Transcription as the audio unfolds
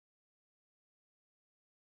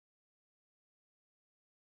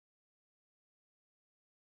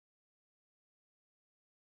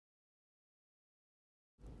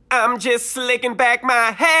I'm just slicking back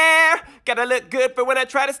my hair. Gotta look good for when I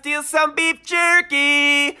try to steal some beef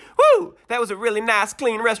jerky. Woo! That was a really nice,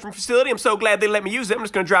 clean restroom facility. I'm so glad they let me use it. I'm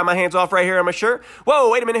just gonna dry my hands off right here on my shirt. Whoa,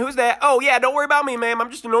 wait a minute, who's that? Oh, yeah, don't worry about me, ma'am.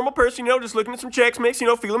 I'm just a normal person, just looking at some Chex Mix,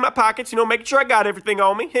 feeling my pockets, making sure I got everything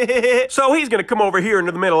on me. So he's gonna come over here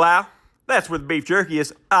into the middle aisle. That's where the beef jerky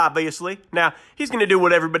is, obviously. Now, he's gonna do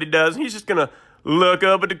what everybody does. He's just gonna look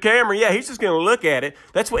up at the camera. Yeah, he's just going to look at it.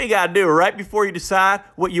 That's what you got to do. Right before you decide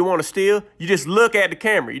what you want to steal, you just look at the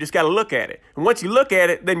camera. You just got to look at it. And once you look at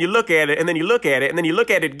it, then you look at it, and then you look at it, and then you look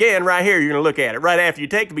at it again right here. You're going to look at it. Right after you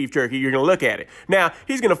take the beef jerky, you're going to look at it. Now,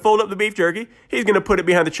 he's going to fold up the beef jerky. He's going to put it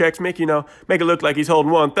behind the Chex Mix, make it look like he's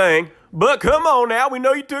holding one thing. But come on now, we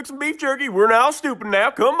know you took some beef jerky. We're not stupid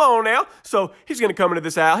now. Come on now. So he's going to come into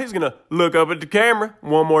this aisle. He's going to look up at the camera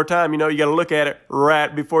one more time. You got to look at it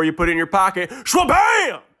right before you put it in your pocket.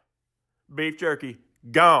 Shwabam! Beef jerky,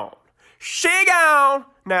 gone. She gone.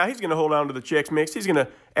 Now, he's going to hold on to the Chex Mix. He's going to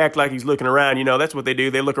act like he's looking around. That's what they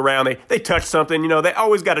do. They look around. They touch something. They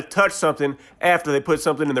always got to touch something after they put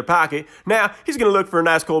something in their pocket. Now, he's going to look for a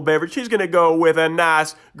nice cold beverage. He's going to go with a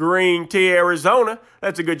nice green tea Arizona.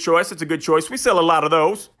 That's a good choice. That's a good choice. We sell a lot of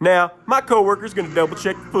those. Now, my coworker's going to double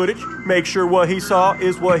check the footage, make sure what he saw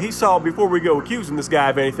is what he saw before we go accusing this guy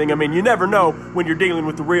of anything. I mean, you never know when you're dealing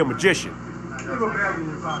with the real magician. You have a bag in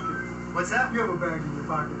your pocket. What's that? You have a bag in your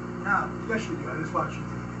pocket. No. Yes, you do. I just watched you.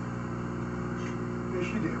 Yes,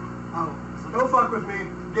 you do. Oh. Don't fuck with me.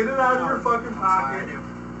 Get it out of your fucking pocket. Sorry, I do.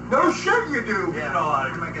 No shit you do. Yeah. Get it all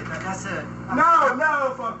out of your pocket. That's it.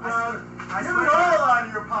 No, fuck no. I Get swear it all out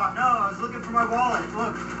of your pocket. No, I was looking for my wallet.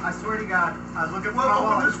 Look, I swear to God, I was looking for my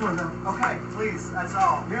wallet. Open this one now. Okay, please, that's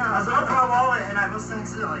all. Yeah, I was looking for my wallet and I was saying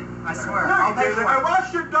silly. I swear. No, I'll pay for I it.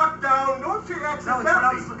 watched you duck down. Don't you No, accidentally. it's when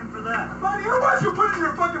I was looking for that. Buddy, I watched you put it in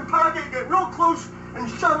your fucking pocket, get real close, and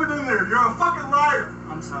shove it in there. You're a fucking liar.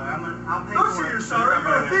 I'm sorry. I'll pay Don't for say it. you're sorry.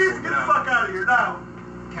 You're a thief. Get the fuck out of here now.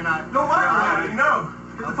 Can I? No, why? No.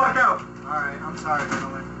 Get the fuck out. Alright, I'm sorry,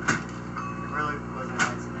 gentlemen. It really wasn't an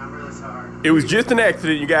accident. I'm really sorry. It was just an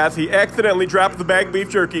accident, you guys. He accidentally dropped the bag of beef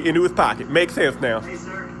jerky into his pocket. Makes sense now. Hey,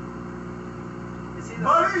 sir. Is he the...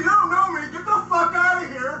 Buddy, you don't know me. Get the fuck out of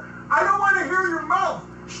here. I don't want to hear your mouth.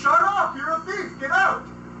 Shut up. You're a thief. Get out.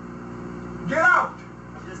 Get out.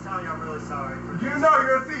 I'm just telling you I'm really sorry. You know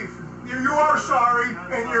you're a thief. You are sorry,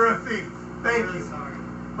 and you're a thief. Thank I'm really you. sorry.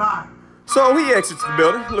 Bye. So he exits the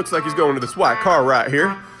building. Looks like he's going to this white car right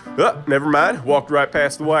here. Oh, never mind. Walked right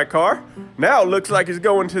past the white car. Now it looks like he's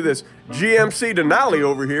going to this GMC Denali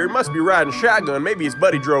over here. He must be riding shotgun. Maybe his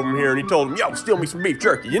buddy drove him here and he told him, yo, steal me some beef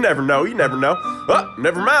jerky. You never know. You never know. Oh,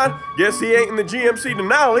 never mind. Guess he ain't in the GMC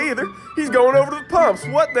Denali either. He's going over to the pumps.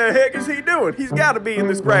 What the heck is he doing? He's got to be in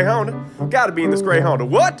this gray Honda. Got to be in this gray Honda.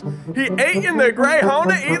 What? He ain't in the gray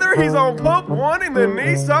Honda either? He's on pump 1 in the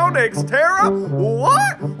Nissan Xterra?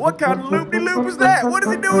 What? What kind of loop-de-loop is that? What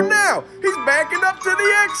is he doing now? He's backing up to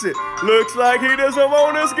the exit. Looks like he doesn't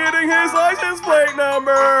want us getting his license plate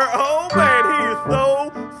number. Oh man, he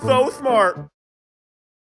is so smart.